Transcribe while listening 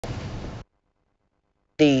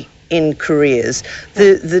in careers.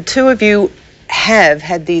 The two of you have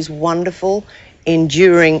had these wonderful,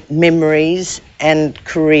 enduring memories and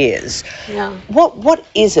careers. Yeah. What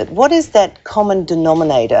is it? What is that common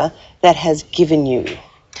denominator that has given you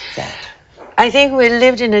that? I think we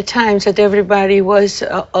lived in a time that everybody was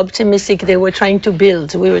optimistic. They were trying to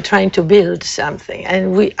build. We were trying to build something.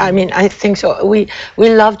 And I think so. We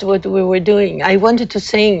loved what we were doing. I wanted to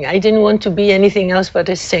sing. I didn't want to be anything else but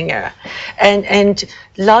a singer. And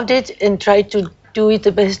loved it and tried to do it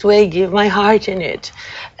the best way, give my heart in it.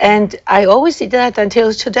 And I always did that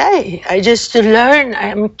until today. I just learn.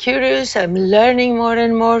 I'm curious. I'm learning more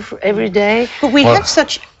and more every day. But we have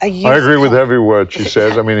such a youth. I agree with every word she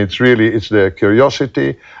says. I mean, it's the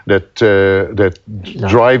curiosity that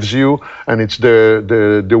drives you, and it's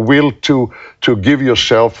the will to give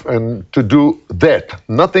yourself and to do that,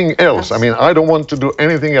 nothing else. Yes. I mean, I don't want to do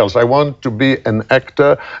anything else. I want to be an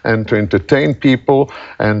actor and to entertain people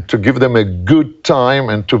and to give them a good time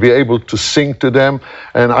and to be able to sing to them.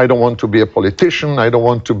 And I don't want to be a politician. I don't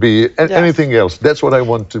want to be anything else. That's what I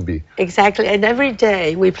want to be. Exactly. And every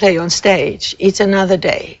day we play on stage, it's another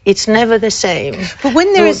day. It's never the same. But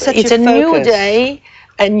when there is such it's a new day,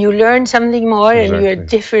 and you learn something more, and you're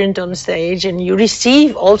different on stage, and you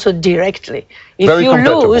receive also directly. If you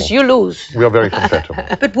lose, you lose. We are very compatible.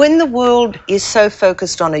 But when the world is so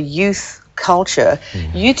focused on a youth culture,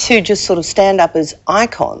 you two just sort of stand up as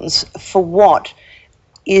icons for what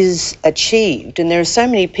is achieved. And there are so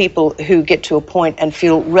many people who get to a point and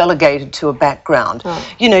feel relegated to a background.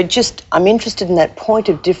 You know, I'm interested in that point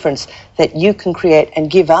of difference that you can create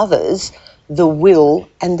and give others the will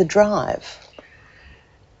and the drive.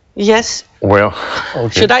 Yes. Well,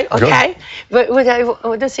 okay. Should I? Okay. But what I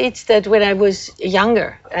want to say is that when I was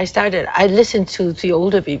younger, I listened to the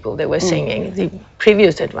older people that were singing, the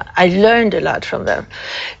previous one. I learned a lot from them.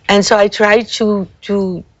 And so I tried to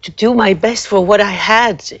do my best for what I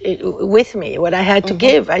had with me, what I had to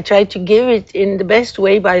give. I tried to give it in the best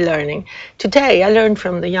way by learning. Today, I learned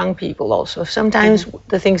from the young people also. Sometimes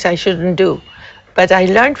the things I shouldn't do. But I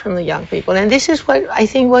learned from the young people. And this is what I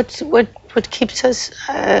think what keeps us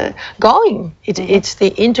going. It's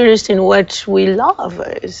the interest in what we love.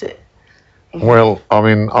 Is it? Well, I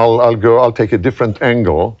mean, I'll take a different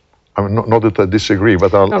angle. I mean, not that I disagree,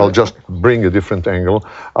 but I'll just bring a different angle.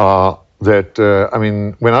 I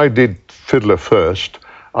mean, when I did Fiddler first,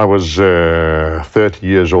 I was 30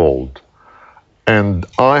 years old. And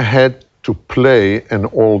I had to play an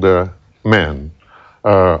older man,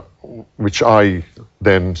 which I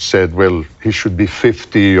then said, well, he should be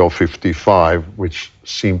 50 or 55, which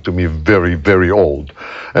seemed to me very, very old.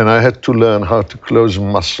 And I had to learn how to close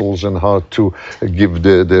muscles and how to give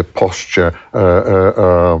the posture,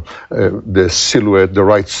 the silhouette, the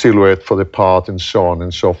right silhouette for the part, and so on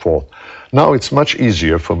and so forth. Now it's much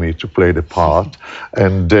easier for me to play the part,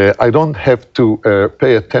 and I don't have to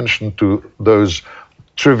pay attention to those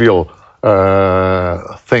trivial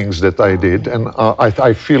things that I did, and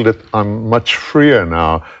I feel that I'm much freer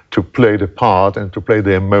now to play the part and to play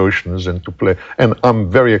the emotions and to play. And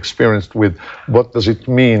I'm very experienced with what does it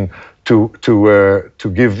mean to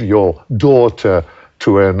give your daughter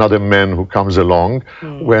to another man who comes along,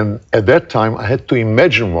 when at that time I had to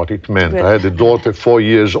imagine what it meant. I had a daughter 4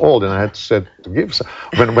 years old, and I had said to give.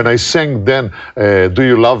 When I sang then, "Do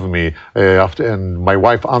you love me?" And my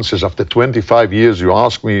wife answers, "After 25 years, you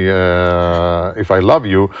ask me if I love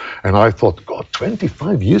you," and I thought, God,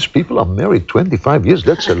 25 years? People are married 25 years.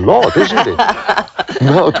 That's a lot, isn't it?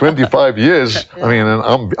 No, 25 years. I mean, and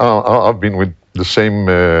I've been with the same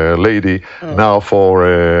lady now for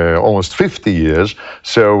almost 50 years.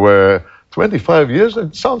 So 25 years,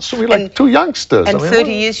 it sounds to me like two youngsters. And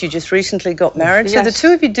 30 years, you just recently got married. Yes. So the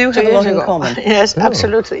two of you do have a lot in common. Yes,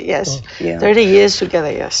 absolutely, yes. 30 years together,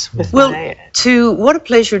 yes. Well, what a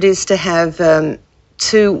pleasure it is to have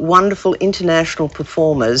two wonderful international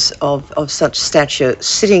performers of such stature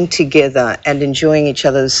sitting together and enjoying each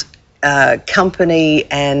other's company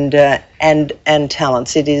and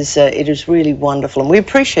talents. It is really wonderful, and we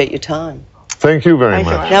appreciate your time. Thank you very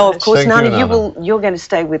much. Now, of course, Nana, you're going to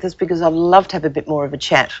stay with us because I'd love to have a bit more of a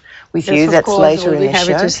chat with you. That's later in the show. We'll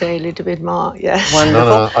be happy to say a little bit more, yes. Wonderful.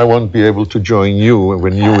 Nana, I won't be able to join you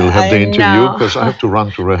when you will have the interview because I have to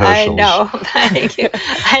run to rehearsals. I know, thank you.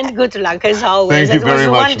 And good luck as always. Thank you very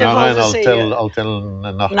much, Nana, and I'll tell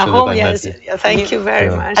Nahum, yes. Thank you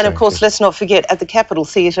very much. And of course, let's not forget, at the Capitol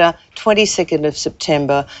Theatre, 22nd of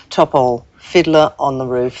September, Topol Fiddler on the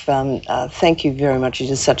Roof. Thank you very much. It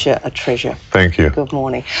is such a treasure. Thank you. Good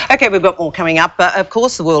morning. Okay, we've got more coming up. Of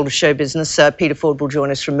course, the world of show business. Peter Ford will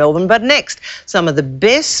join us from Melbourne. But next, some of the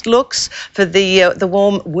best looks for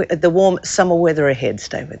the warm summer weather ahead.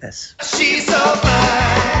 Stay with us. She's so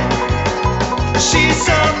fine. She's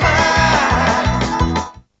so fine.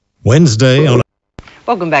 Wednesday on...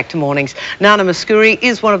 Welcome back to Mornings. Nana Mouskouri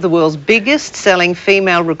is one of the world's biggest selling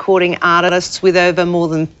female recording artists with over more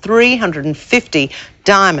than 350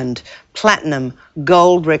 diamond, platinum,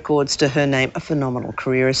 gold records to her name. A phenomenal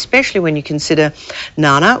career, especially when you consider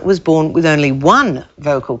Nana was born with only one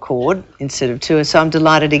vocal cord instead of two. So I'm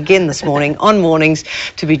delighted again this morning on Mornings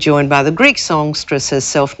to be joined by the Greek songstress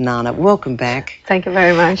herself, Nana. Welcome back. Thank you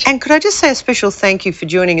very much. And could I just say a special thank you for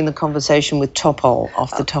joining in the conversation with Topol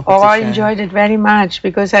off the top of the show. I enjoyed it very much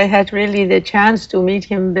because I had really the chance to meet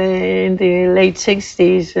him in the late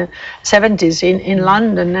 60s, 70s in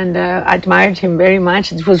London, and I admired him very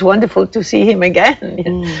much. It was wonderful to see him again.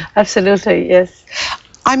 Absolutely, yes.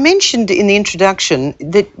 I mentioned in the introduction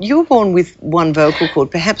that you were born with one vocal cord.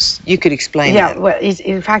 Perhaps you could explain that. Yeah, well,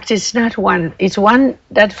 in fact, it's not one. It's one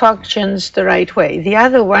that functions the right way. The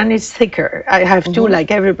other one is thicker. I have two,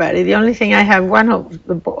 like everybody. The only thing I have one of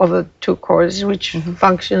the two cords which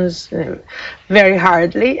functions very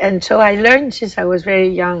hardly. And so I learned since I was very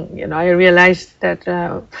young. You know, I realized that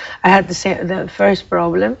I had the first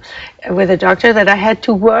problem with the doctor, that I had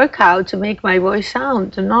to work out to make my voice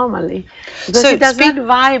sound normally, because it does not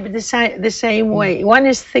vibe the same way. One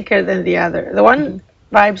is thicker than the other. The one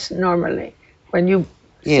vibes normally when you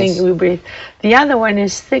sing, you breathe. The other one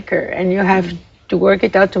is thicker, and you have to work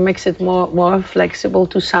it out to make it more flexible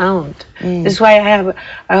to sound. This is why I have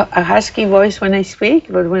a husky voice when I speak,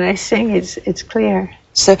 but when I sing, it's clear.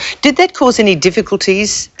 So, did that cause any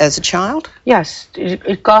difficulties as a child? Yes,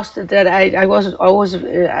 it caused that I was always,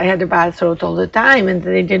 I had a bad throat all the time, and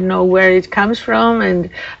they didn't know where it comes from, and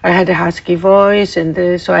I had a husky voice,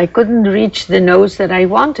 and so I couldn't reach the notes that I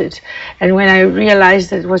wanted. And when I realized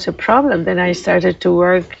that it was a problem, then I started to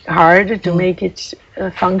work hard to make it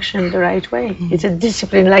function the right way. It's a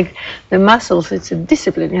discipline, like the muscles. It's a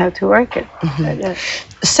discipline. You have to work it.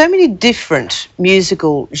 So many different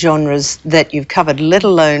musical genres that you've covered, let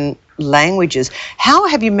alone languages. How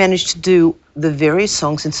have you managed to do the various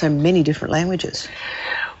songs in so many different languages?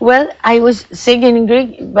 Well, I was singing in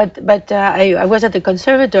Greek, but I was at the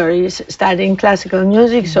conservatory studying classical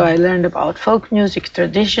music, so I learned about folk music,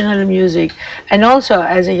 traditional music, and also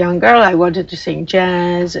as a young girl, I wanted to sing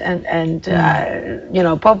jazz and you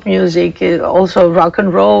know, pop music, also rock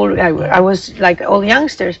and roll. I was like all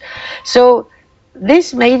youngsters, so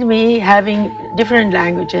this made me having different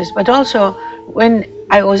languages, but also when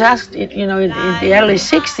I was asked, you know, in the early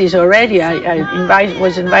 60s already, I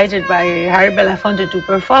was invited by Harry Belafonte to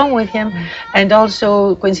perform with him, and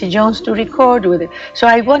also Quincy Jones to record with it. So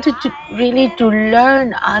I wanted to really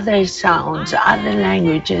learn other sounds, other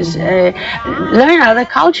languages, learn other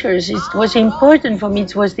cultures. It was important for me.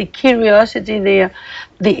 It was the curiosity,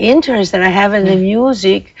 the interest that I have in the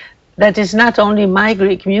music, that is not only my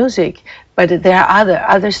Greek music, but there are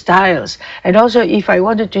other styles. And also, if I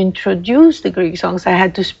wanted to introduce the Greek songs, I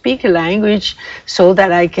had to speak a language so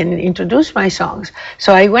that I can introduce my songs.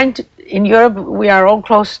 So I went, in Europe, we are all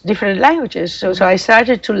close different languages. So I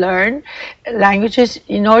started to learn languages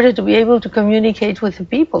in order to be able to communicate with the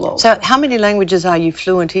people also. So how many languages are you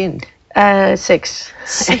fluent in? 6.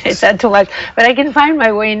 It's not too much, but I can find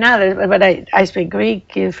my way in others. But I speak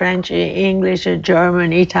Greek, French, English,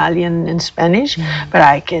 German, Italian, and Spanish. But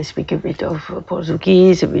I can speak a bit of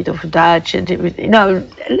Portuguese, a bit of Dutch, and you know,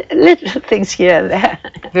 little things here and there.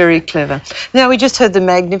 Very clever. Now, we just heard the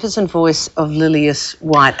magnificent voice of Lilias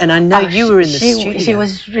White, and I know you were in the studio. She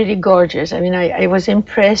was really gorgeous. I mean, I was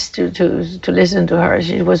impressed to listen to her.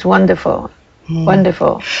 She was wonderful,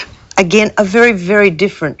 wonderful. Again, a very, very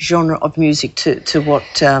different genre of music to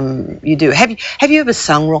what you do. Have you ever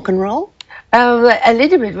sung rock and roll? A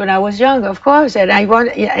little bit when I was young, of course, and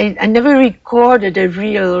I never recorded a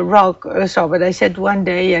real rock song, but I said one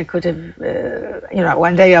day I could have, you know,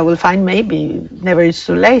 one day I will find, maybe, never it's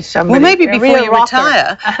too late, somebody. Well, maybe before you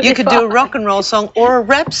retire, you could do a rock and roll song or a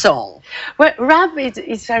rap song. Well, rap,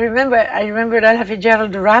 I remember Ella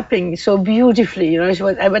Fitzgerald rapping so beautifully, you know,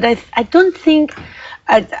 but I don't think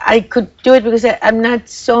I could do it, because I'm not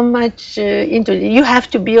so much into it. You have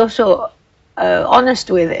to be also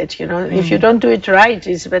honest with it, you know. If you don't do it right,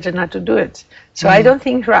 it's better not to do it. So I don't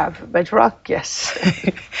think rap, but rock, yes.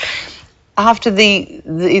 After the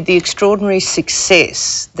extraordinary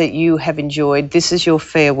success that you have enjoyed, this is your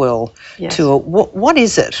farewell tour. What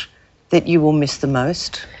is it that you will miss the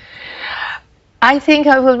most? I think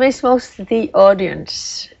I will miss most the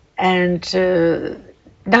audience, and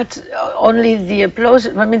not only the applause.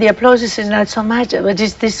 I mean, the applause is not so much, but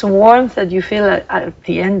it's this warmth that you feel at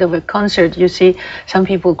the end of a concert. You see some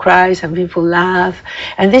people cry, some people laugh,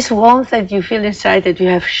 and this warmth that you feel inside, that you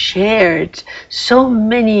have shared so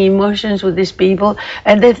many emotions with these people,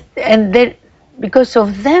 and that because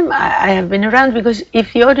of them I have been around. Because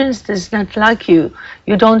if the audience does not like you,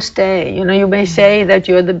 you don't stay. You know, you may say that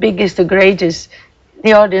you're the biggest, the greatest.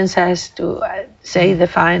 The audience has to say the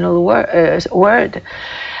final word.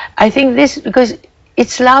 I think this, because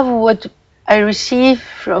it's love what I receive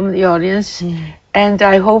from the audience, and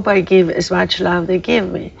I hope I give as much love they give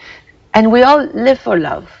me. And we all live for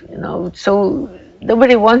love, you know, so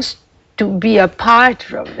nobody wants to be apart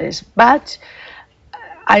from this. But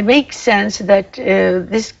I make sense that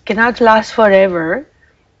this cannot last forever.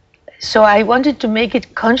 So I wanted to make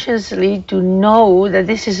it consciously, to know that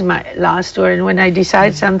this is my last tour, and when I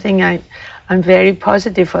decide something, I'm very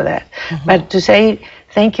positive for that. But to say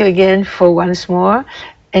thank you again for once more,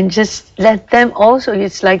 and just let them also,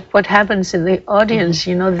 it's like what happens in the audience,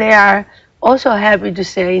 you know, they are also happy to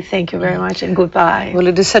say thank you very much and goodbye. Well,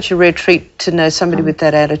 it is such a rare treat to know somebody with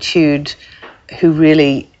that attitude who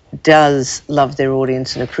really does love their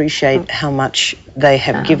audience and appreciate how much they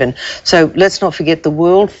have given. So let's not forget the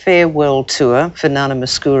World Farewell Tour for Nana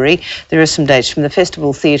Mouskouri. There are some dates from the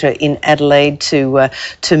Festival Theatre in Adelaide to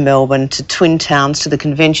Melbourne, to Twin Towns, to the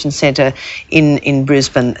Convention Centre in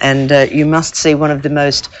Brisbane. And you must see one of the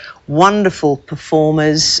most wonderful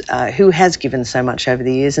performers who has given so much over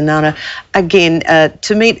the years. And Nana, again,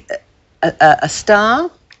 to meet a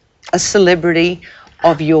star, a celebrity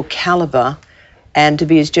of your calibre, and to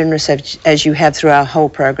be as generous as you have through our whole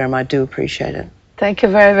program, I do appreciate it. Thank you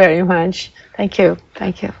very, very much. Thank you.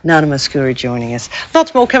 Thank you. Nana Mouskouri joining us.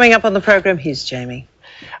 Lots more coming up on the program. Here's Jamie.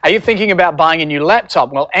 Are you thinking about buying a new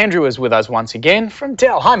laptop? Well, Andrew is with us once again from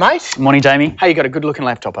Dell. Hi, mate. Morning, Jamie. Hey, you got a good-looking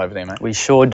laptop over there, mate. We sure